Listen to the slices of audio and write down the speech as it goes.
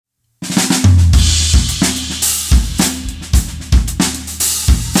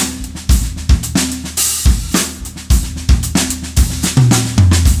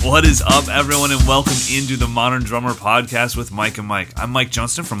What is up, everyone, and welcome into the Modern Drummer Podcast with Mike and Mike. I'm Mike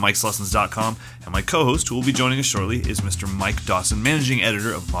Johnston from Mike'sLessons.com, and my co-host, who will be joining us shortly, is Mr. Mike Dawson, managing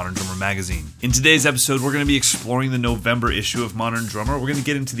editor of Modern Drummer Magazine. In today's episode, we're going to be exploring the November issue of Modern Drummer. We're going to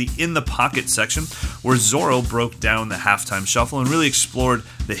get into the In the Pocket section, where Zoro broke down the halftime shuffle and really explored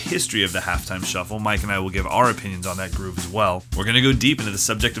the history of the halftime shuffle. Mike and I will give our opinions on that groove as well. We're going to go deep into the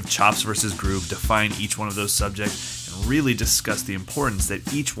subject of chops versus groove, define each one of those subjects, and really discuss the importance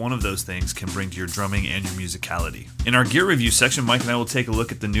that each one of those things can bring to your drumming and your musicality. In our gear review section, Mike and I will take a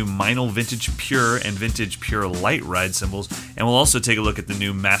look at the new Meinl Vintage Pure and Vintage Pure Light ride cymbals, and we'll also take a look at the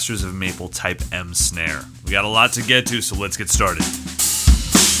new Masters of Maple Type M snare. We got a lot to get to, so let's get started.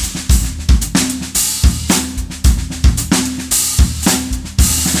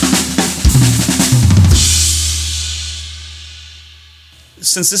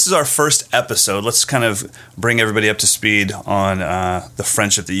 Since this is our first episode, let's kind of bring everybody up to speed on the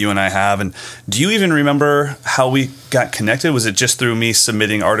friendship that you and I have. And do you even remember how we got connected? Was it just through me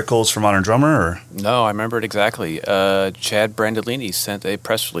submitting articles for Modern Drummer? Or? No, I remember it exactly. Chad Brandolini sent a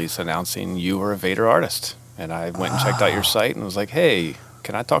press release announcing you were a Vader artist. And I went and checked out your site and was like, hey,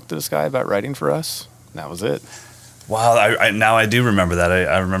 can I talk to this guy about writing for us? And that was it. Wow, now I do remember that.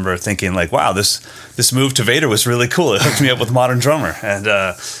 I remember thinking like, wow, this move to Vader was really cool. It hooked me up with Modern Drummer. And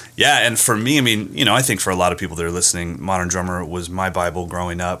and for me, I mean, I think for a lot of people that are listening, Modern Drummer was my Bible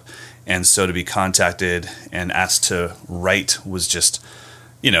growing up. And so to be contacted and asked to write was just,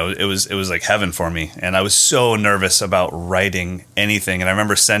 it was like heaven for me. And I was so nervous about writing anything. And I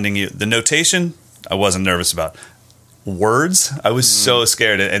remember sending you the notation I wasn't nervous about. Words, I was so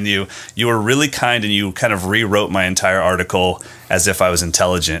scared, and you were really kind, and you kind of rewrote my entire article as if I was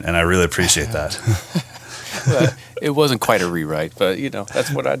intelligent, and I really appreciate that. Well, it wasn't quite a rewrite, but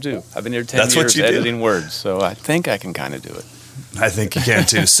that's what I do. I've been here 10 years editing words, so I think I can kind of do it. I think you can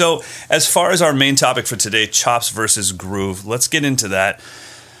too. So as far as our main topic for today, chops versus groove, let's get into that.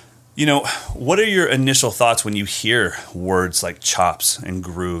 What are your initial thoughts when you hear words like chops and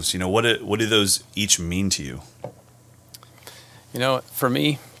grooves? What do those each mean to you? For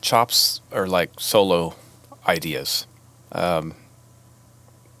me, chops are like solo ideas. It's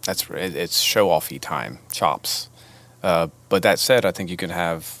show-offy time, chops. But that said, I think you can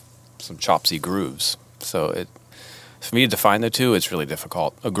have some chopsy grooves. So for me to define the two, it's really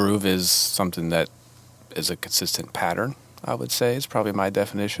difficult. A groove is something that is a consistent pattern, I would say, is probably my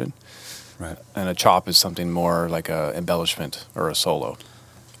definition. Right. And a chop is something more like a embellishment or a solo.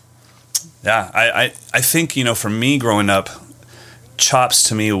 Yeah, I think, for me growing up, chops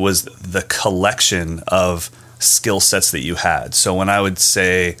to me was the collection of skill sets that you had. So when I would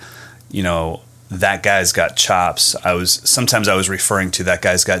say, that guy's got chops, sometimes I was referring to that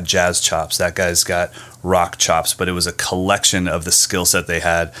guy's got jazz chops, that guy's got rock chops, but it was a collection of the skill set they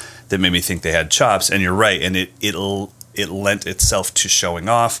had that made me think they had chops. And you're right, and it lent itself to showing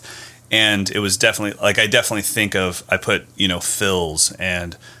off. And it was definitely, I definitely think of, I put, fills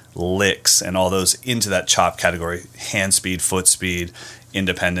and licks and all those into that chop category: hand speed, foot speed,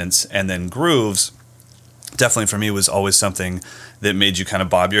 independence. And then grooves definitely for me was always something that made you kind of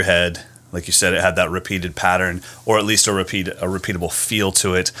bob your head. Like you said, it had that repeated pattern, or at least a repeatable feel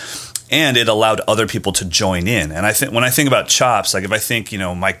to it, and it allowed other people to join in. And I think when I think about chops, like if I think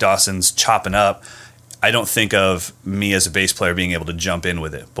Mike Dawson's chopping up, I don't think of me as a bass player being able to jump in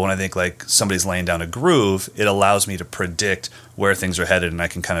with it. But when I think like somebody's laying down a groove, it allows me to predict where things are headed, and I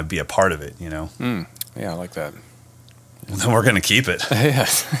can kind of be a part of it, Yeah, I like that. Well, then we're going to keep it.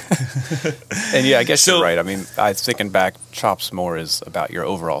 Yes. And I guess you're right. I mean, thinking back, chops more is about your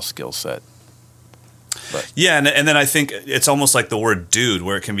overall skill set. But. Yeah, and then I think it's almost like the word dude,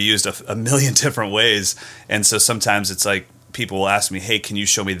 where it can be used a million different ways. And so sometimes it's like, people will ask me, hey, can you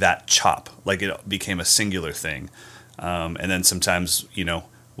show me that chop? Like it became a singular thing. And then sometimes,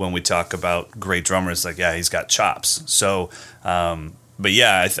 when we talk about great drummers, like, yeah, he's got chops. So, but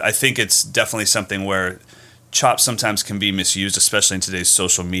yeah, I think it's definitely something where chops sometimes can be misused, especially in today's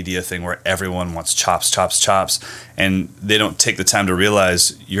social media thing where everyone wants chops. And they don't take the time to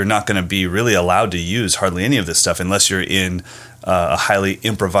realize you're not going to be really allowed to use hardly any of this stuff unless you're in a highly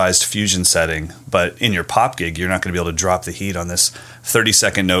improvised fusion setting. But in your pop gig, you're not going to be able to drop the heat on this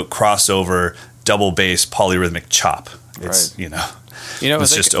 30-second note crossover double bass polyrhythmic chop. It's, right.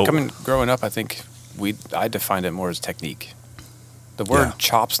 It's just growing up, I think I defined it more as technique. The word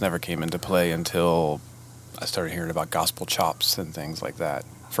chops never came into play until I started hearing about gospel chops and things like that.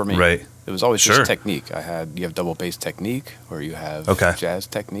 For me, it was always just technique. You have double bass technique, or you have jazz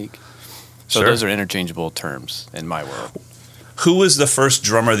technique. So those are interchangeable terms in my world. Who was the first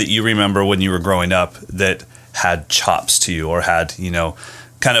drummer that you remember when you were growing up that had chops to you, or had,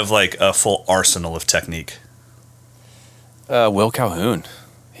 kind of like a full arsenal of technique? Will Calhoun.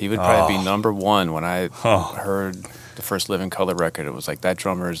 He would probably be number one when I heard the first Living Color record. It was like, that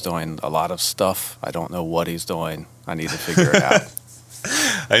drummer is doing a lot of stuff. I don't know what he's doing. I need to figure it out.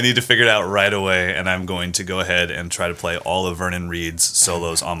 I need to figure it out right away, and I'm going to go ahead and try to play all of Vernon Reid's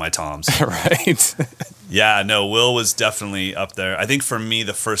solos on my toms. Right. Yeah, no, Will was definitely up there. I think for me,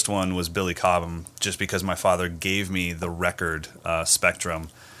 the first one was Billy Cobham, just because my father gave me the record Spectrum,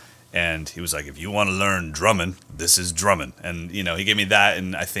 and he was like, if you want to learn drumming, this is drumming. And, he gave me that,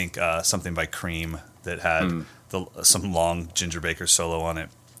 and I think something by Cream that had some long Ginger Baker solo on it.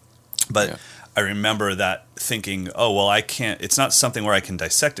 But... Yeah. I remember that thinking, it's not something where I can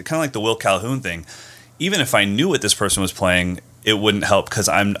dissect it. Kind of like the Will Calhoun thing. Even if I knew what this person was playing, it wouldn't help because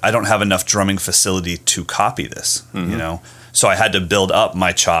I don't have enough drumming facility to copy this, So I had to build up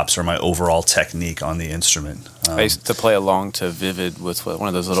my chops or my overall technique on the instrument. I used to play along to Vivid with one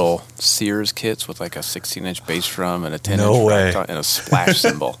of those little Sears kits with like a 16-inch bass drum and a 10-inch and a splash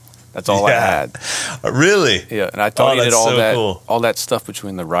cymbal. That's all I had. Really? Yeah, and I thought you did all that stuff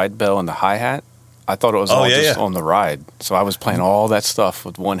between the ride bell and the hi-hat. I thought it was just on the ride. So I was playing all that stuff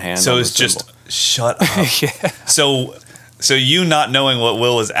with one hand. So it's just, shut up. Yeah. So you not knowing what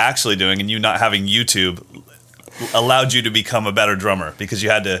Will was actually doing and you not having YouTube allowed you to become a better drummer because you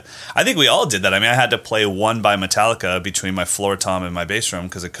had to. I think we all did that. I mean, I had to play One by Metallica between my floor tom and my bass drum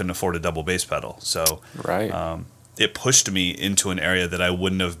because I couldn't afford a double bass pedal. So it pushed me into an area that I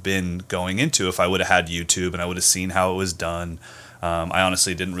wouldn't have been going into if I would have had YouTube and I would have seen how it was done. I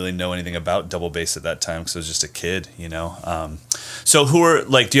honestly didn't really know anything about double bass at that time because I was just a kid, So who are,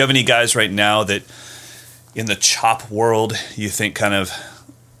 do you have any guys right now that in the chop world you think kind of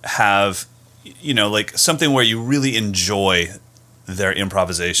have, something where you really enjoy their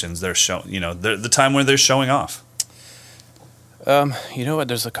improvisations, their show, the time when they're showing off? You know what?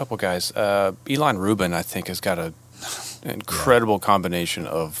 There's a couple guys. Elon Rubin, I think, has got an incredible combination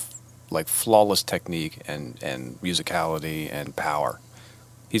of flawless technique and musicality and power.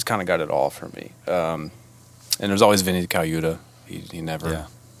 He's kind of got it all for me. And there's always Vinny Colaiuta. He never. Yeah.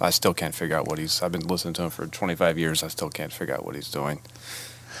 I still can't figure out what he's. I've been listening to him for 25 years. I still can't figure out what he's doing.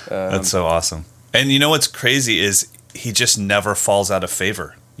 That's so awesome. And you know what's crazy is he just never falls out of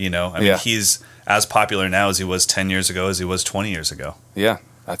favor. I mean, he's as popular now as he was 10 years ago, as he was 20 years ago. Yeah,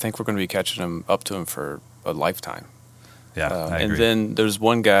 I think we're going to be catching him up to him for a lifetime. Yeah, I agree. And then there's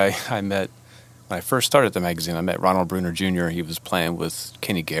one guy I met when I first started the magazine. I met Ronald Bruner Jr. He was playing with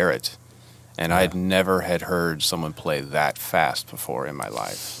Kenny Garrett, and I had never heard someone play that fast before in my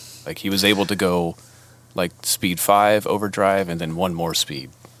life. He was able to go speed 5 overdrive and then one more speed.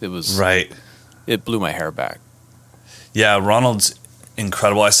 It was It blew my hair back. Yeah, Ronald's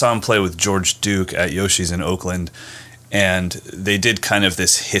incredible. I saw him play with George Duke at Yoshi's in Oakland, and they did kind of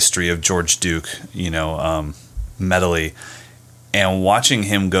this history of George Duke, medley, and watching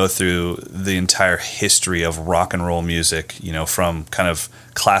him go through the entire history of rock and roll music, from kind of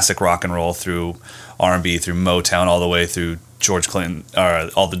classic rock and roll through R&B, through Motown, all the way through George Clinton,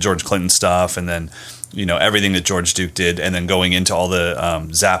 or all the George Clinton stuff, and then everything that George Duke did, and then going into all the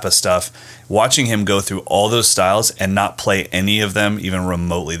Zappa stuff, watching him go through all those styles and not play any of them even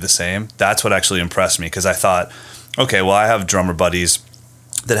remotely the same, that's what actually impressed me, because I thought, okay, well, I have drummer buddies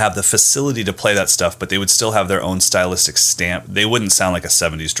that have the facility to play that stuff, but they would still have their own stylistic stamp. They wouldn't sound like a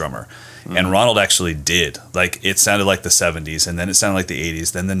 70s drummer. Mm-hmm. And Ronald actually did. It sounded like the 70s, and then it sounded like the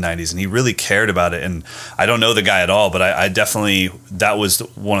 80s, then the 90s, and he really cared about it. And I don't know the guy at all, but I definitely, that was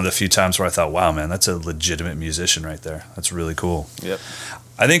one of the few times where I thought, wow, man, that's a legitimate musician right there. That's really cool. Yep.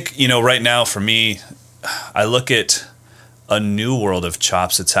 I think, right now for me, I look at a new world of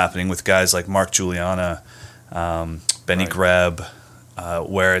chops that's happening with guys like Mark Juliana, Benny Greb,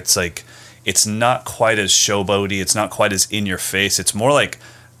 where it's it's not quite as showboaty, it's not quite as in your face. It's more like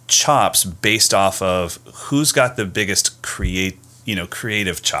chops based off of who's got the biggest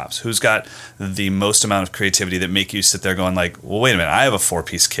creative chops, who's got the most amount of creativity that make you sit there going well, wait a minute, I have a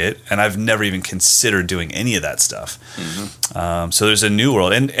 4-piece kit and I've never even considered doing any of that stuff. Mm-hmm. So there's a new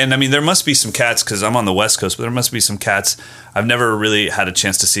world, and I mean, there must be some cats, because I'm on the West Coast, but there must be some cats. I've never really had a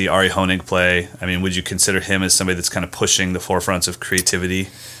chance to see Ari Honig play. I mean, would you consider him as somebody that's kind of pushing the forefronts of creativity?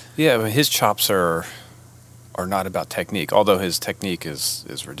 Yeah, but his chops are not about technique, although his technique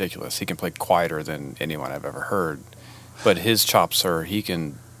is ridiculous. He can play quieter than anyone I've ever heard. But his chops are, he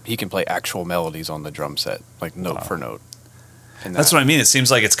can play actual melodies on the drum set, note for note. And that's what I mean. It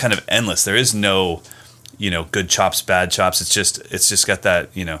seems like it's kind of endless. There is no, good chops, bad chops. It's just got that,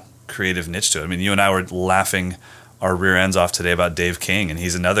 creative niche to it. I mean, you and I were laughing our rear ends off today about Dave King, and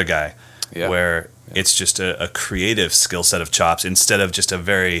he's another guy where it's just a creative skill set of chops instead of just a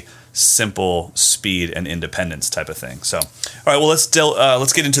very simple speed and independence type of thing. So, all right, well, let's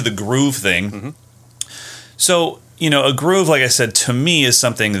get into the groove thing. Mm-hmm. So, a groove, like I said, to me is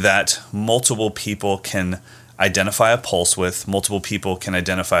something that multiple people can identify a pulse with, multiple people can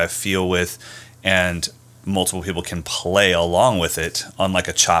identify a feel with, and multiple people can play along with it, unlike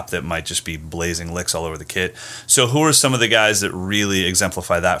a chop that might just be blazing licks all over the kit. So who are some of the guys that really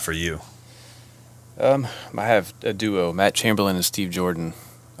exemplify that for you? I have a duo, Matt Chamberlain and Steve Jordan.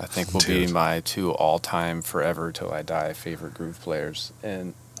 I think will be my two all-time, forever till I die favorite groove players.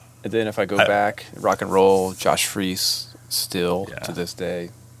 And then if I go back, rock and roll, Josh Freese, still to this day.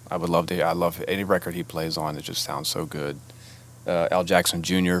 I love any record he plays on. It just sounds so good. Al Jackson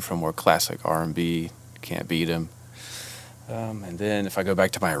Jr. from more classic R&B. Can't beat him. And then if I go back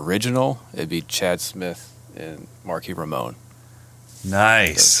to my original, it'd be Chad Smith and Marky Ramone.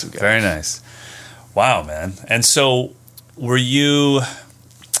 Nice. Very nice. Wow, man. And so were you...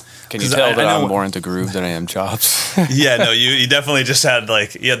 Can you tell that I'm more into groove than I am chops? Yeah, no, you definitely just had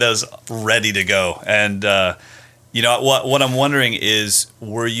those ready to go. And what I'm wondering is,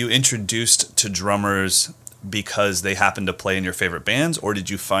 were you introduced to drummers because they happened to play in your favorite bands, or did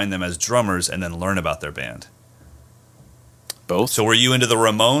you find them as drummers and then learn about their band? Both. So were you into the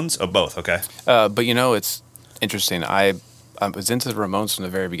Ramones? Oh, both. Okay. But it's interesting. I was into the Ramones from the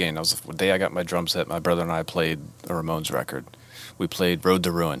very beginning. The day I got my drum set, my brother and I played a Ramones record. We played Road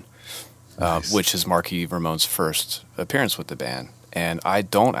to Ruin. Nice. Which is Marky Ramone's first appearance with the band. And I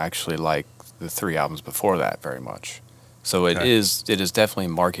don't actually like the 3 albums before that very much. So it is definitely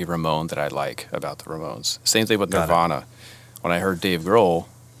Marky Ramone that I like about the Ramones. Same thing with Nirvana. When I heard Dave Grohl,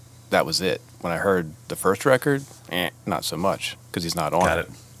 that was it. When I heard the first record, not so much, because he's not on it. Got it.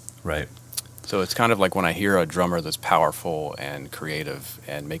 Right. So it's kind of like when I hear a drummer that's powerful and creative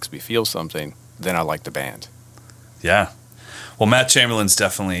and makes me feel something, then I like the band. Yeah. Well, Matt Chamberlain's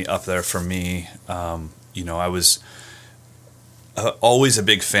definitely up there for me. I was always a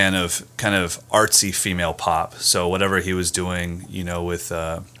big fan of kind of artsy female pop. So whatever he was doing, with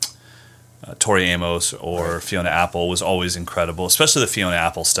Tori Amos or Fiona Apple was always incredible, especially the Fiona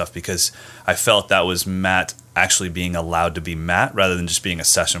Apple stuff, because I felt that was Matt actually being allowed to be Matt rather than just being a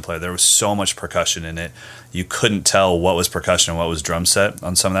session player. There was so much percussion in it. You couldn't tell what was percussion and what was drum set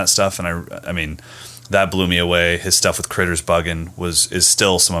on some of that stuff. And I mean, that blew me away. His stuff with Critters Buggin' is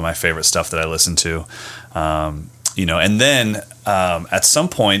still some of my favorite stuff that I listen to. And then at some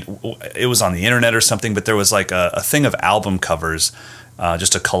point, it was on the internet or something, but there was like a thing of album covers,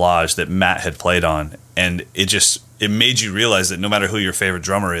 just a collage that Matt had played on. And it made you realize that no matter who your favorite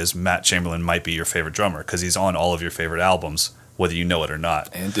drummer is, Matt Chamberlain might be your favorite drummer because he's on all of your favorite albums, whether you know it or not.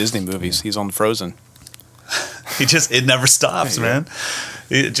 And Disney movies. He's on Frozen. It never stops, man.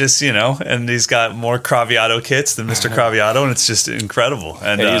 It just, and he's got more Craviotto kits than Mr. Craviotto, and it's just incredible.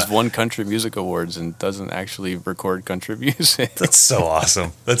 And he's won country music awards and doesn't actually record country music. That's so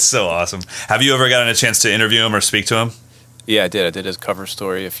awesome. Have you ever gotten a chance to interview him or speak to him? Yeah, I did. I did his cover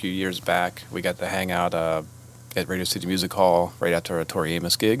story a few years back. We got to hang out at Radio City Music Hall right after a Tori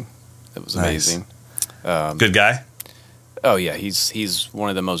Amos gig. It was amazing. Nice. Good guy? Oh, yeah. He's one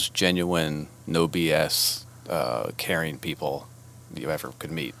of the most genuine, no BS, caring people you ever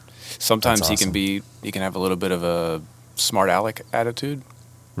could meet. Sometimes awesome. he can have a little bit of a smart aleck attitude,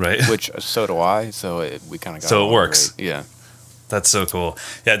 right? Which so do I. So we kind of got so it works. Great. Yeah, that's so cool.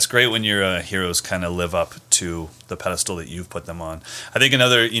 Yeah, it's great when your heroes kind of live up to the pedestal that you've put them on. I think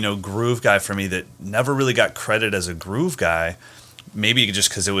another groove guy for me that never really got credit as a groove guy, maybe just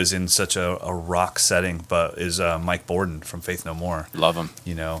because it was in such a rock setting, but is Mike Borden from Faith No More. Love him.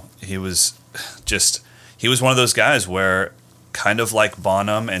 He was one of those guys where, kind of like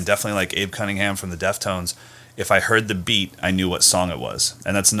Bonham and definitely like Abe Cunningham from the Deftones, if I heard the beat, I knew what song it was.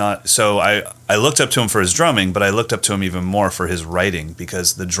 And that's not... So I looked up to him for his drumming, but I looked up to him even more for his writing,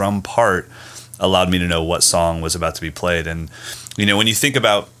 because the drum part allowed me to know what song was about to be played. And, when you think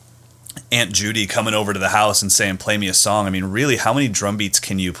about Aunt Judy coming over to the house and saying, play me a song, I mean, really, how many drum beats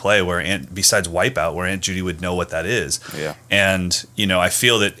can you play besides Wipeout, where Aunt Judy would know what that is? Yeah. And, I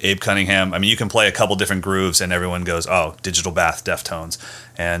feel that Abe Cunningham, I mean, you can play a couple different grooves and everyone goes, oh, Digital Bath, Deftones.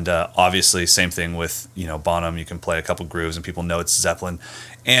 And obviously, same thing with, Bonham, you can play a couple grooves and people know it's Zeppelin.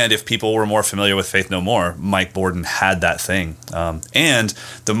 And if people were more familiar with Faith No More, Mike Borden had that thing. And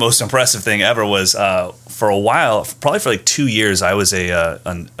the most impressive thing ever was, for a while, probably for like 2 years, I was a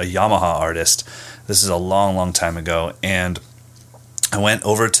Yamaha artist. This is a long, long time ago. And I went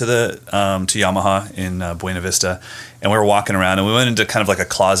over to to Yamaha in Buena Vista, and we were walking around, and we went into kind of like a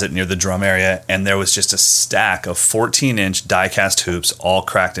closet near the drum area, and there was just a stack of 14-inch die-cast hoops all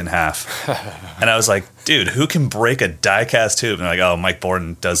cracked in half. And I was like, dude, who can break a die-cast hoop? And they're like, oh, Mike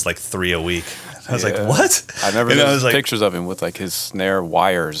Borden does like 3 a week. I was like, what? I remember those pictures of him with like his snare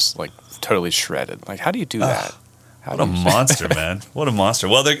wires like totally shredded. Like, how do you do that? What a monster, man. What a monster.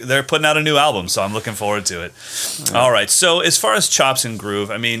 Well, they're putting out a new album, so I'm looking forward to it. Yeah. All right. So as far as chops and groove,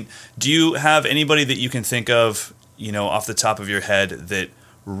 I mean, do you have anybody that you can think of, off the top of your head that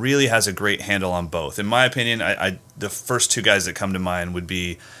really has a great handle on both? In my opinion, the first two guys that come to mind would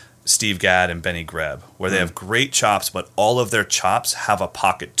be Steve Gadd and Benny Greb, where they have great chops, but all of their chops have a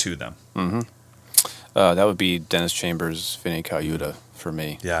pocket to them. Mm-hmm. That would be Dennis Chambers, Vinny Colaiuta for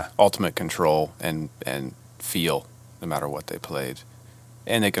me. Yeah. Ultimate control and feel, no matter what they played.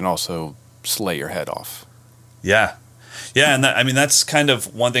 And they can also slay your head off. Yeah. Yeah, and that's kind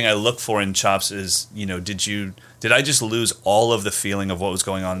of one thing I look for in chops is, did I just lose all of the feeling of what was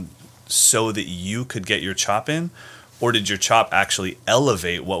going on so that you could get your chop in? Or did your chop actually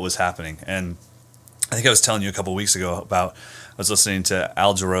elevate what was happening? And I think I was telling you a couple of weeks ago about, I was listening to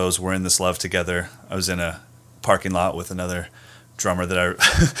Al Jarreau's We're in This Love Together. I was in a parking lot with another drummer that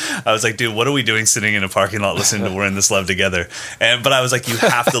I was like, dude, what are we doing sitting in a parking lot listening to We're in This Love Together? But I was like, you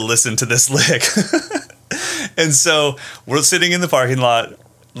have to listen to this lick. And so we're sitting in the parking lot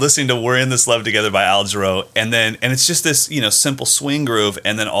listening to We're in This Love Together by Al Jarreau, and it's just this, simple swing groove,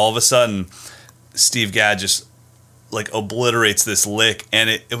 and then all of a sudden Steve Gadd just like obliterates this lick, and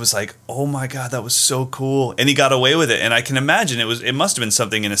it was like, oh my God, that was so cool. And he got away with it. And I can imagine it must have been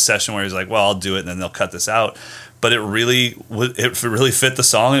something in a session where he's like, well, I'll do it and then they'll cut this out. But it really fit the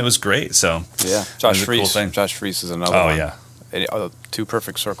song, and it was great. So yeah, Josh Freese. Cool, Josh Freese is another one. Oh yeah, 2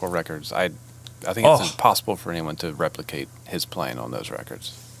 Perfect Circle records. I think it's impossible for anyone to replicate his playing on those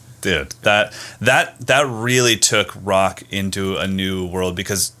records. Dude, that really took rock into a new world,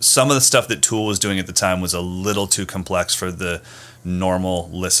 because some of the stuff that Tool was doing at the time was a little too complex for the normal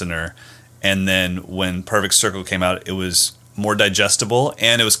listener. And then when Perfect Circle came out, it was more digestible,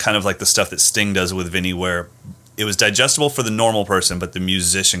 and it was kind of like the stuff that Sting does with Vinny, where it was digestible for the normal person, but the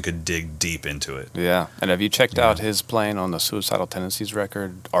musician could dig deep into it. Yeah. And have you checked out his playing on the Suicidal Tendencies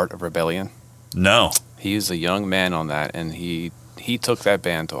record, Art of Rebellion? No. He's a young man on that, and he took that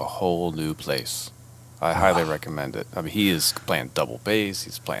band to a whole new place. I highly recommend it. I mean, he is playing double bass,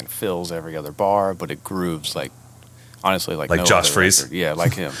 he's playing fills every other bar, but it grooves like no Josh Freese? Record. Yeah,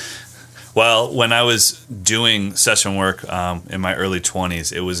 like him. Well, when I was doing session work in my early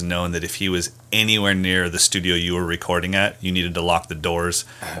 20s, it was known that if he was anywhere near the studio you were recording at, you needed to lock the doors,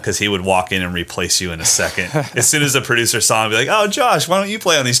 because he would walk in and replace you in a second. As soon as the producer saw him, be like, oh, Josh, why don't you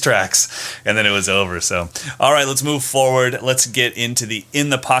play on these tracks? And then it was over. So, all right, let's move forward. Let's get into the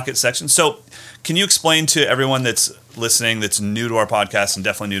In the Pocket section. So can you explain to everyone that's listening, that's new to our podcast and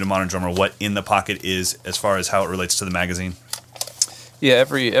definitely new to Modern Drummer, what In the Pocket is as far as how it relates to the magazine? Yeah,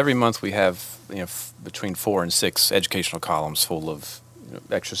 every month we have between 4 and 6 educational columns full of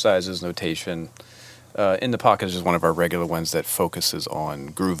exercises, notation. In the Pocket is just one of our regular ones that focuses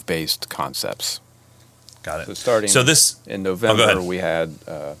on groove-based concepts. Got it. So starting in November, we had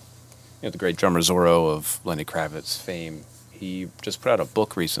the great drummer Zoro of Lenny Kravitz's fame. He just put out a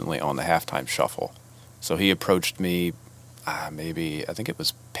book recently on the halftime shuffle. So he approached me, I think it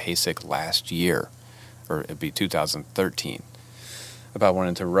was PASIC last year, or it'd be 2013. About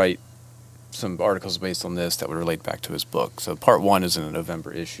wanting to write some articles based on this that would relate back to his book. So part 1 is in the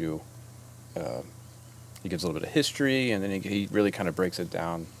November issue. He gives a little bit of history, and then he really kind of breaks it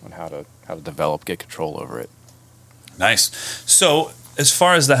down on how to develop, get control over it. Nice. So as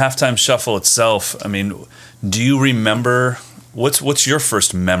far as the halftime shuffle itself, I mean, do you remember what's your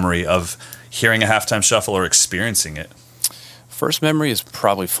first memory of hearing a halftime shuffle or experiencing it? First memory is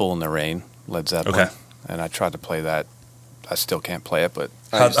probably Full in the Rain, Led Zeppelin. Okay. And I tried to play that. I still can't play it, but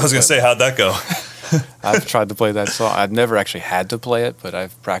I was going to say, how'd that go? I've tried to play that song. I've never actually had to play it, but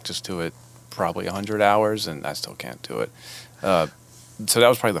I've practiced to it probably 100 hours, and I still can't do it. So that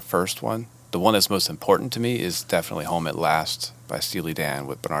was probably the first one. The one that's most important to me is definitely Home at Last by Steely Dan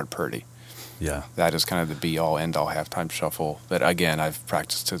with Bernard Purdie. Yeah. That is kind of the be-all, end-all halftime shuffle. That, again, I've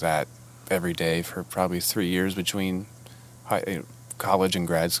practiced to that every day for probably 3 years between college and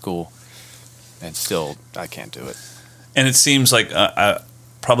grad school, and still I can't do it. And it seems like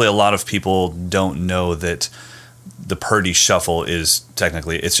probably a lot of people don't know that the Purdie shuffle is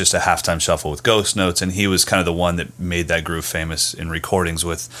technically, it's just a halftime shuffle with ghost notes, and he was kind of the one that made that groove famous in recordings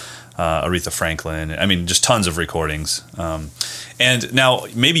with Aretha Franklin. I mean, just tons of recordings. And now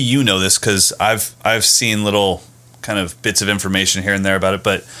maybe you know this, because I've seen little kind of bits of information here and there about it,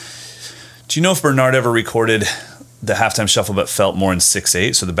 but do you know if Bernard ever recorded the halftime shuffle but felt more in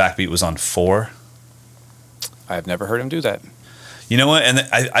 6/8, so the backbeat was on 4? I have never heard him do that. You know what? And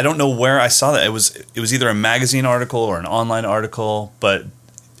I don't know where I saw that. It was either a magazine article or an online article,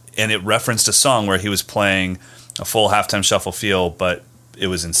 and it referenced a song where he was playing a full halftime shuffle feel, but it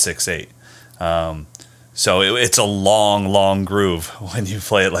was in 6/8. So it's a long groove when you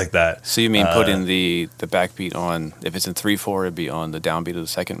play it like that. So you mean putting the backbeat on, if it's in 3/4, it'd be on the downbeat of the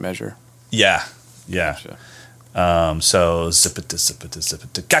second measure? Yeah. Gotcha. So zip-it, zip-it,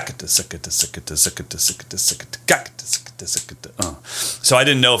 zip-it, gack-it, sick-it, sick-it, sick-it, sick-it, sick-it, gack-it, sick-it, sick-it. So I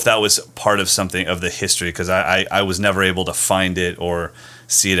didn't know if that was part of something of the history, because I was never able to find it or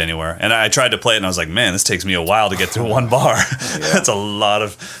see it anywhere. And I tried to play it, and I was like, man, this takes me a while to get through one bar. Yeah. That's a lot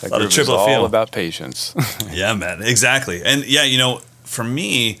of triplet feel. All about patience. Yeah, man, exactly. And yeah, for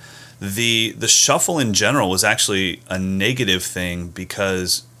me, the shuffle in general was actually a negative thing,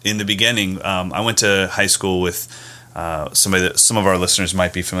 because in the beginning, I went to high school with somebody that some of our listeners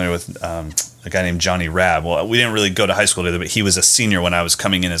might be familiar with, a guy named Johnny Rabb. Well, we didn't really go to high school together, but he was a senior when I was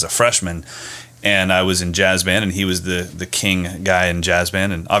coming in as a freshman, and I was in jazz band, and he was the king guy in jazz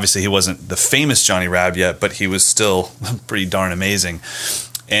band. And obviously he wasn't the famous Johnny Rabb yet, but he was still pretty darn amazing.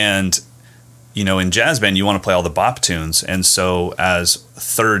 And in jazz band, you want to play all the bop tunes. And so as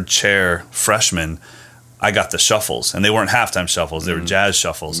third chair freshman, I got the shuffles, and they weren't halftime shuffles. They were jazz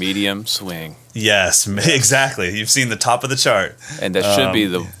shuffles. Medium swing. Yes, exactly. You've seen the top of the chart. And that should be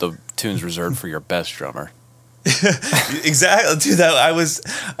the tunes reserved for your best drummer. Exactly. Dude, I was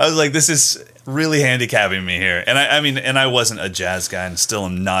like, this is really handicapping me here. And I wasn't a jazz guy, and still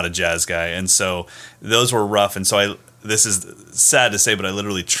am not a jazz guy. And so those were rough. And so this is sad to say, but I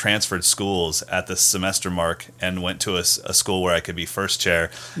literally transferred schools at the semester mark and went to a school where I could be first chair.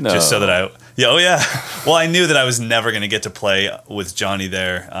 No. Just so that well, I knew that I was never going to get to play with Johnny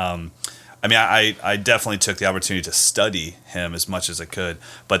there. I definitely took the opportunity to study him as much as I could,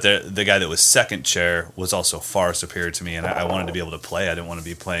 but the guy that was second chair was also far superior to me, and I wanted to be able to play. I didn't want to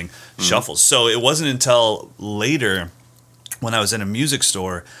be playing shuffles. So it wasn't until later when I was in a music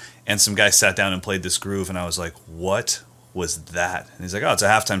store and some guy sat down and played this groove, and I was like, what was that? And he's like, oh, it's a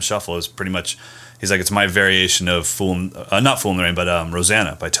halftime shuffle. It was pretty much, he's like, it's my variation of not Fool in the Rain, but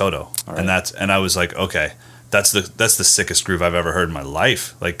Rosanna by Toto. Right. And I was like, okay, that's the sickest groove I've ever heard in my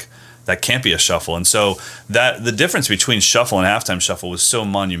life. Like, that can't be a shuffle. And so that the difference between shuffle and halftime shuffle was so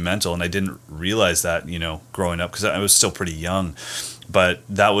monumental, and I didn't realize that, growing up, because I was still pretty young. But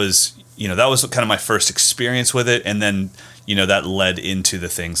that was kind of my first experience with it, and then that led into the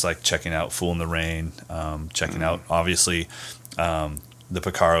things like checking out Fool in the Rain, checking out obviously the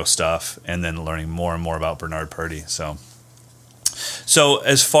Picaro stuff, and then learning more and more about Bernard Purdie. So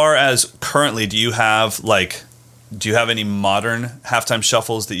as far as currently, do you have any modern halftime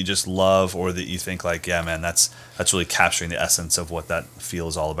shuffles that you just love, or that you think like, yeah, man, that's really capturing the essence of what that feel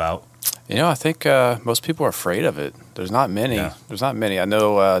is all about? I think most people are afraid of it. There's not many. Yeah. There's not many. I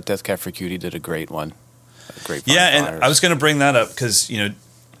know Death Cab for Cutie did a great one. Yeah, and I was going to bring that up because,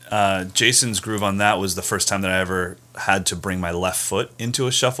 Jason's groove on that was the first time that I ever had to bring my left foot into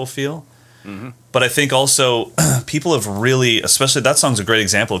a shuffle feel. Mm-hmm. But I think also people have really, especially that song's a great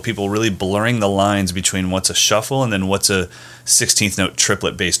example of people really blurring the lines between what's a shuffle and then what's a 16th note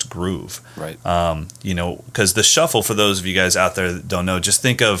triplet based groove. Right. Because the shuffle, for those of you guys out there that don't know, just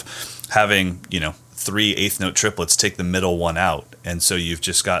think of having, 3 eighth note triplets, take the middle one out. And so you've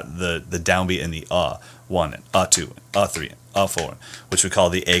just got the downbeat and the 1, 2, 3, 4, which we call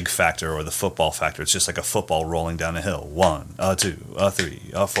the egg factor or the football factor. It's just like a football rolling down a hill. 1, 2, 3,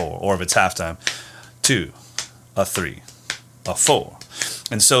 4. Or if it's halftime, 2, 3, 4.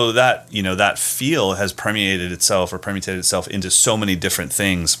 And so that, that feel has permeated itself into so many different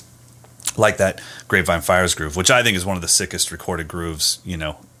things, like that Grapevine Fires groove, which I think is one of the sickest recorded grooves, in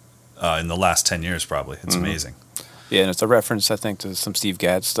the last 10 years probably. It's amazing. Yeah, and it's a reference, I think, to some Steve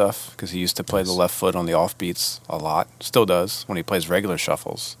Gadd stuff, because he used to play the left foot on the offbeats a lot. Still does when he plays regular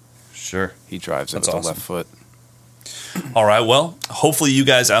shuffles. Sure. He drives it with the left foot. All right, well, hopefully you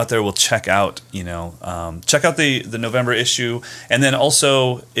guys out there will check out, the November issue. And then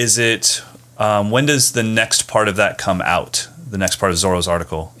also, is it, when does the next part of that come out? The next part of Zoro's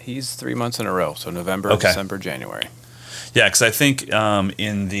article? He's 3 months in a row, so November, December, January. Yeah, because I think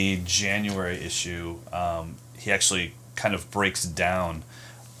in the January issue, he actually kind of breaks down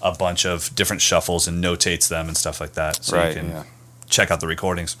a bunch of different shuffles and notates them and stuff like that. So you can check out the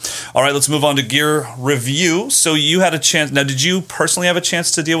recordings. All right, let's move on to gear review. So you had a chance. Now, did you personally have a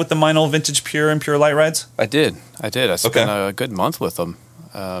chance to deal with the Meinl Vintage Pure and Pure Light Rides? I did. I spent a good month with them.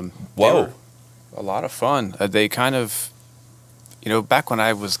 Whoa. A lot of fun. They kind of, back when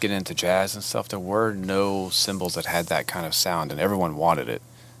I was getting into jazz and stuff, there were no cymbals that had that kind of sound, and everyone wanted it.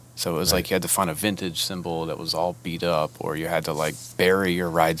 So it was like you had to find a vintage cymbal that was all beat up, or you had to like bury your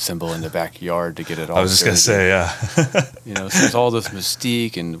ride cymbal in the backyard to get it all. I was just going to say, yeah. So there's all this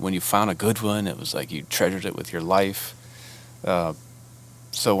mystique, and when you found a good one, it was like you treasured it with your life.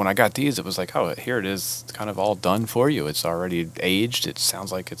 So when I got these, it was like, oh, here it is, kind of all done for you. It's already aged. It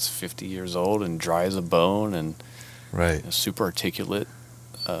sounds like it's 50 years old and dry as a bone and super articulate,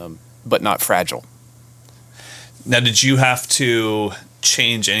 but not fragile. Now, did you have to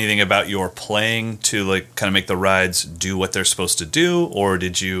change anything about your playing to like kind of make the rides do what they're supposed to do, or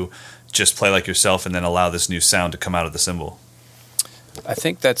did you just play like yourself and then allow this new sound to come out of the cymbal? I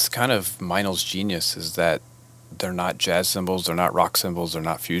think that's kind of Meinl's genius, is that they're not jazz cymbals, they're not rock cymbals, they're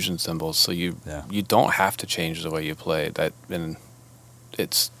not fusion cymbals, so you don't have to change the way you play. That, and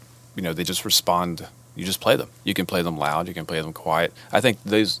it's they just respond. You just play them. You can play them loud, you can play them quiet. I think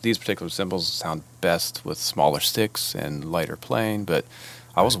these particular cymbals sound best with smaller sticks and lighter playing, but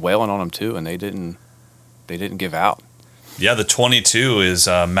I was wailing on them too, and they didn't give out. Yeah, the 22 is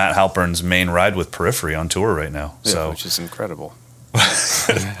Matt Halpern's main ride with Periphery on tour right now. Yeah, so which is incredible.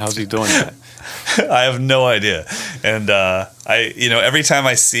 How's he doing that? I have no idea. And every time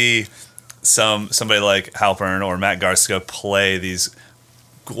I see somebody like Halpern or Matt Garska play these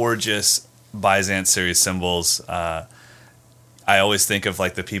gorgeous Byzance series cymbals, I always think of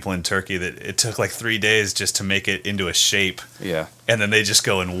like the people in Turkey that it took like 3 days just to make it into a shape. Yeah. And then they just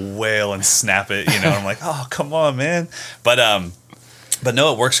go and wail and snap it, I'm like, oh, come on, man. But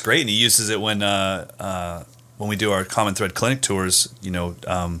no, it works great. And he uses it when we do our Common Thread clinic tours,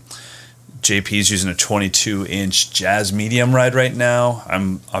 JP's using a 22-inch jazz medium ride right now.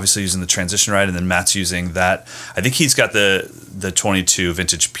 I'm obviously using the transition ride, and then Matt's using that. I think he's got the 22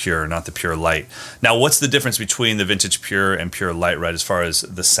 Vintage Pure, not the Pure Light. Now, what's the difference between the Vintage Pure and Pure Light ride as far as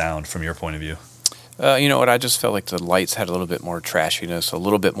the sound from your point of view? You know what? I just felt like the lights had a little bit more trashiness, a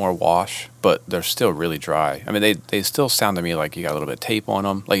little bit more wash, but they're still really dry. I mean, they still sound to me like you got a little bit of tape on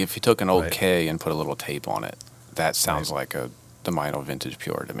them. Like if you took an old K and put a little tape on it, that sounds like the Meinl Vintage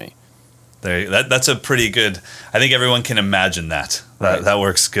Pure to me. That's a pretty good. I think everyone can imagine that. That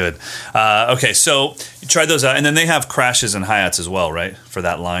works good. Okay, so you tried those out, and then they have crashes and hi-hats as well, right, for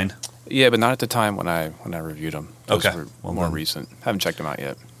that line? Yeah, but not at the time when I reviewed them. Those were more recent. Haven't checked them out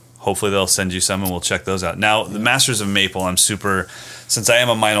yet. Hopefully they'll send you some, and we'll check those out. Now, the Masters of Maple, since I am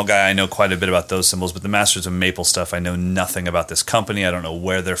a Meinl guy, I know quite a bit about those cymbals, but the Masters of Maple stuff, I know nothing about this company. I don't know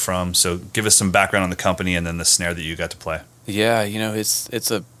where they're from. So give us some background on the company and then the snare that you got to play. Yeah, it's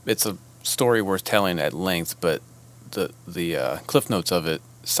a story worth telling at length, but the cliff notes of it.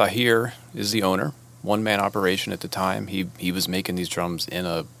 Sahir is the owner, one-man operation at the time. He was making these drums in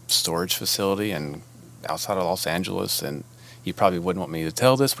a storage facility and outside of Los Angeles, and he probably wouldn't want me to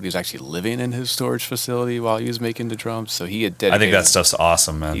tell this, but he was actually living in his storage facility while he was making the drums. So he had dedicated. I think that stuff's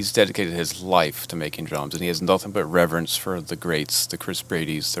awesome, man. He's dedicated his life to making drums, and he has nothing but reverence for the greats, the Chris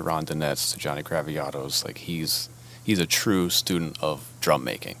Brady's, the Ron Donetts, the Johnny Craviottos. Like he's a true student of drum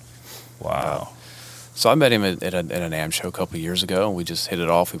making. Wow. So I met him at an AM show a couple of years ago, and we just hit it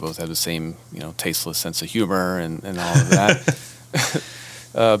off. We both have the same, tasteless sense of humor and all of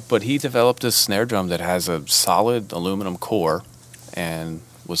that. But he developed this snare drum that has a solid aluminum core and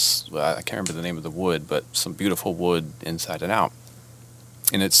I can't remember the name of the wood, but some beautiful wood inside and out.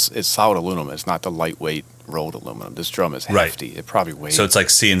 And it's solid aluminum. It's not the lightweight rolled aluminum. This drum is hefty. It probably weighs... So it's like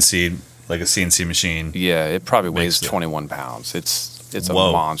CNC, like a CNC machine. Yeah, it probably weighs 21 pounds. It's a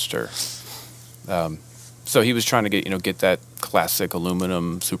monster. So he was trying to get that classic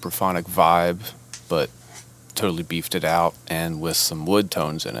aluminum superphonic vibe, but totally beefed it out and with some wood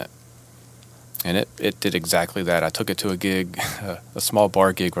tones in it. And it did exactly that. I took it to a gig, a small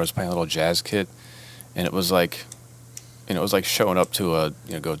bar gig where I was playing a little jazz kit, and it was like showing up to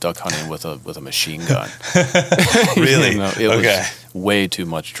go duck hunting with a machine gun. Really? It was way too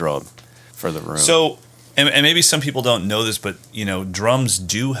much drum for the room. So, and maybe some people don't know this, but drums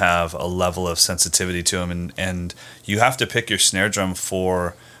do have a level of sensitivity to them, and you have to pick your snare drum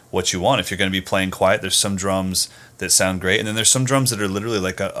for what you want. If you're going to be playing quiet, there's some drums that sound great, and then there's some drums that are literally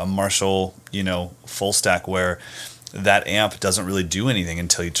like a Marshall, full stack, where that amp doesn't really do anything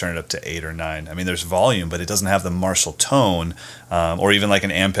until you turn it up to 8 or 9. I mean, there's volume, but it doesn't have the Marshall tone, or even like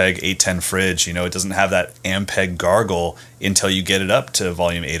an Ampeg 810 Fridge. It doesn't have that Ampeg gargle until you get it up to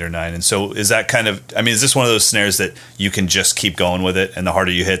volume 8 or 9. And so is that is this one of those snares that you can just keep going with it, and the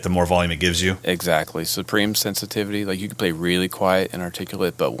harder you hit, the more volume it gives you? Exactly. Supreme sensitivity. Like, you can play really quiet and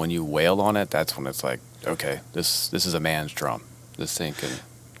articulate, but when you wail on it, that's when it's like, okay, this is a man's drum. This thing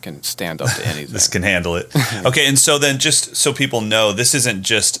can stand up to anything. This can handle it. Okay, and so then just so people know, this isn't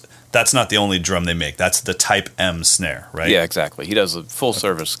just, that's not the only drum they make. That's the Type M snare, right? Yeah, exactly. He does a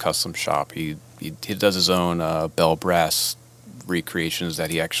full-service custom shop. He does his own bell brass recreations that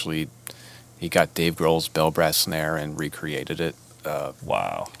he got Dave Grohl's bell brass snare and recreated it.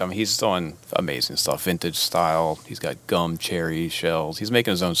 Wow. I mean, he's doing amazing stuff, vintage style. He's got gum, cherry, shells. He's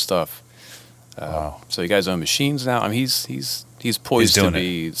making his own stuff. Wow. So he got his own machines now. I mean, he's poised to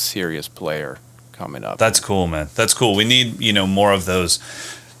be a serious player coming up. That's cool, man. That's cool. We need, more of those,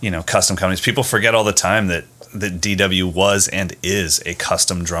 custom companies. People forget all the time that DW was and is a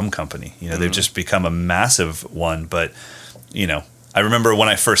custom drum company. They've just become a massive one. But, I remember when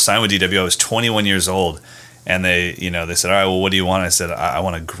I first signed with DW, I was 21 years old. And they said, all right, well, what do you want? I said, I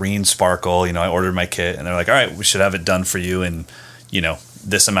want a green sparkle. I ordered my kit. And they're like, all right, we should have it done for you in,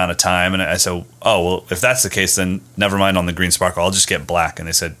 this amount of time. And I said, oh, well, if that's the case, then never mind on the green sparkle. I'll just get black. And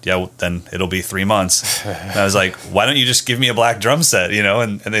they said, yeah, well, then it'll be 3 months. And I was like, why don't you just give me a black drum set?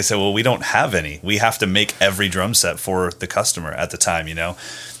 And they said, well, we don't have any. We have to make every drum set for the customer at the time,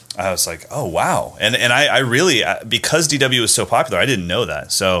 I was like, oh, wow. And I really, because DW is so popular, I didn't know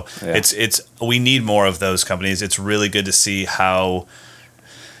that. So yeah. We need more of those companies. It's really good to see how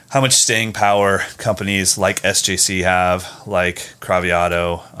much staying power companies like SJC have, like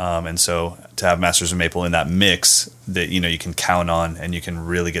Craviato, and so to have Masters of Maple in that mix that you can count on, and you can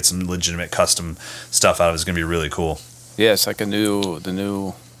really get some legitimate custom stuff out of it is going to be really cool. Yeah, it's like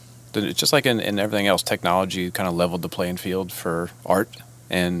just like in everything else, technology kind of leveled the playing field for art,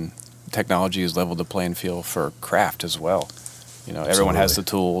 and technology has leveled the playing field for craft as well. Everyone has the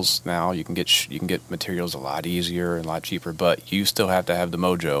tools now. You can get materials a lot easier and a lot cheaper, but you still have to have the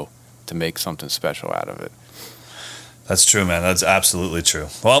mojo to make something special out of it. That's true, man. That's absolutely true.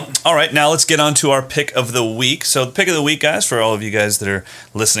 Well, all right, now let's get on to our pick of the week. So the pick of the week, guys, for all of you guys that are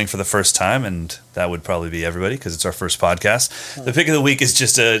listening for the first time, and that would probably be everybody because it's our first podcast. The pick of the week is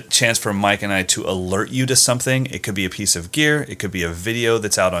just a chance for Mike and I to alert you to something. It could be a piece of gear. It could be a video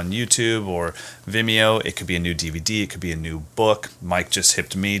that's out on YouTube or Vimeo. It could be a new DVD. It could be a new book. Mike just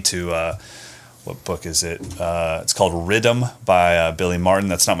hipped me to... what book is it? It's called Rhythm by Billy Martin.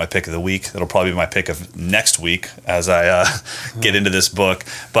 That's not my pick of the week. That'll probably be my pick of next week as I get into this book.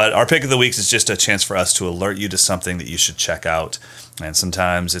 But our pick of the week is just a chance for us to alert you to something that you should check out. And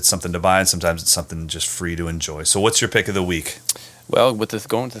sometimes it's something to buy, and sometimes it's something just free to enjoy. So what's your pick of the week? Well,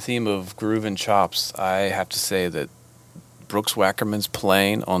 going with the theme of groove and chops, I have to say that Brooks Wackerman's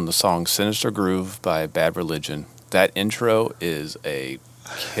playing on the song Sinister Groove by Bad Religion. That intro is a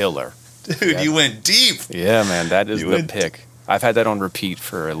killer. Dude, you went deep. Yeah, man, that is the pick. I've had that on repeat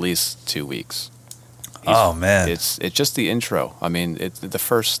for at least 2 weeks. Oh, man. It's just the intro. I mean, it's the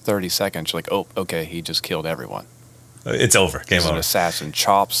first 30 seconds, you're like, oh, okay, he just killed everyone. It's over. Game over. He's an assassin.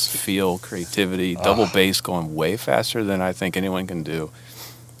 Chops, feel, creativity, double bass going way faster than I think anyone can do.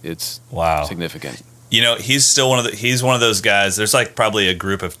 It's significant. He's one of those guys. There's like probably a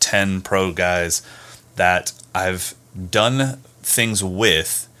group of 10 pro guys that I've done things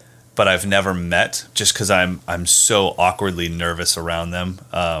with, but I've never met just because I'm so awkwardly nervous around them.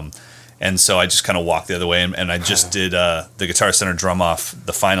 And so I just kind of walked the other way. And I just did the Guitar Center Drum Off,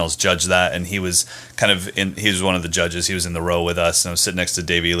 the finals, judge that. And he was he was one of the judges. He was in the row with us. And I was sitting next to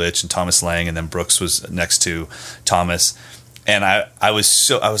Dave Elich and Thomas Lang. And then Brooks was next to Thomas. And I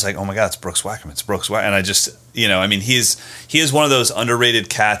was like, oh my God, it's Brooks Wackerman. It's Brooks Wackerman. And I just, he is one of those underrated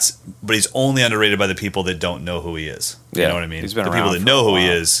cats, but he's only underrated by the people that don't know who he is. You know what I mean? He's been the around people that know who he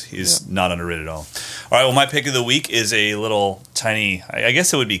is, he's not underrated at all. All right, well, my pick of the week is a little tiny, I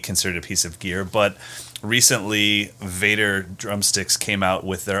guess it would be considered a piece of gear, but recently Vader Drumsticks came out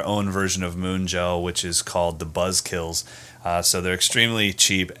with their own version of Moon Gel, which is called the Buzzkills. So they're extremely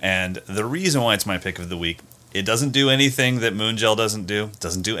cheap, and the reason why it's my pick of the week, it doesn't do anything that Moon Gel doesn't do. It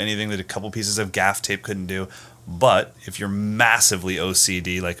doesn't do anything that a couple pieces of gaff tape couldn't do. But if you're massively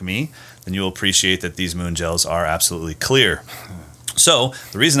OCD like me, then you'll appreciate that these Moon Gels are absolutely clear. So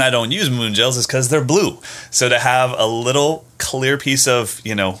the reason I don't use Moon Gels is because they're blue. So to have a little clear piece of,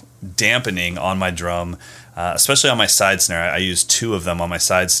 dampening on my drum, especially on my side snare, I use 2 of them on my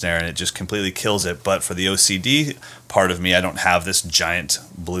side snare, and it just completely kills it. But for the OCD part of me, I don't have this giant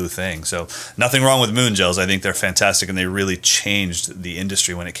blue thing. So nothing wrong with Moon Gels. I think they're fantastic, and they really changed the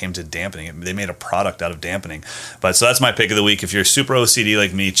industry when it came to dampening. They made a product out of dampening. But so that's my pick of the week. If you're super OCD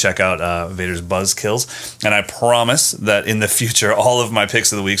like me, check out Vader's Buzzkills. And I promise that in the future, all of my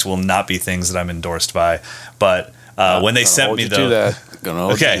picks of the weeks will not be things that I'm endorsed by. But when they sent me those...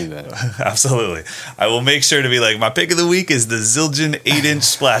 Okay, absolutely. I will make sure to be like, my pick of the week is the Zildjian 8-inch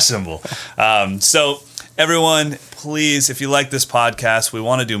splash cymbal. So Everyone, please, if you like this podcast, we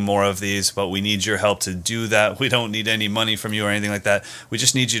want to do more of these, but we need your help to do that. We don't need any money from you or anything like that. We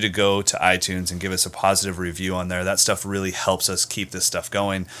just need you to go to iTunes and give us a positive review on there. That stuff really helps us keep this stuff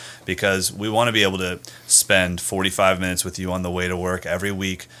going because we want to be able to spend 45 minutes with you on the way to work every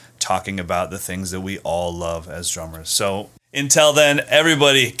week talking about the things that we all love as drummers. So until then,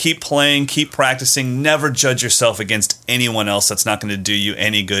 everybody, keep playing, keep practicing. Never judge yourself against anyone else. That's not going to do you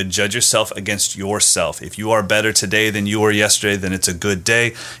any good. Judge yourself against yourself. If you are better today than you were yesterday, then it's a good day.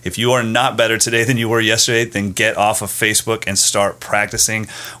 If you are not better today than you were yesterday, then get off of Facebook and start practicing.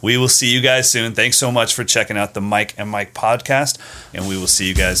 We will see you guys soon. Thanks so much for checking out the Mike and Mike podcast, and we will see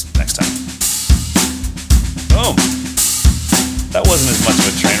you guys next time. Boom. That wasn't as much of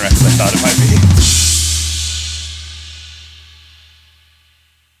a train wreck as I thought it might be.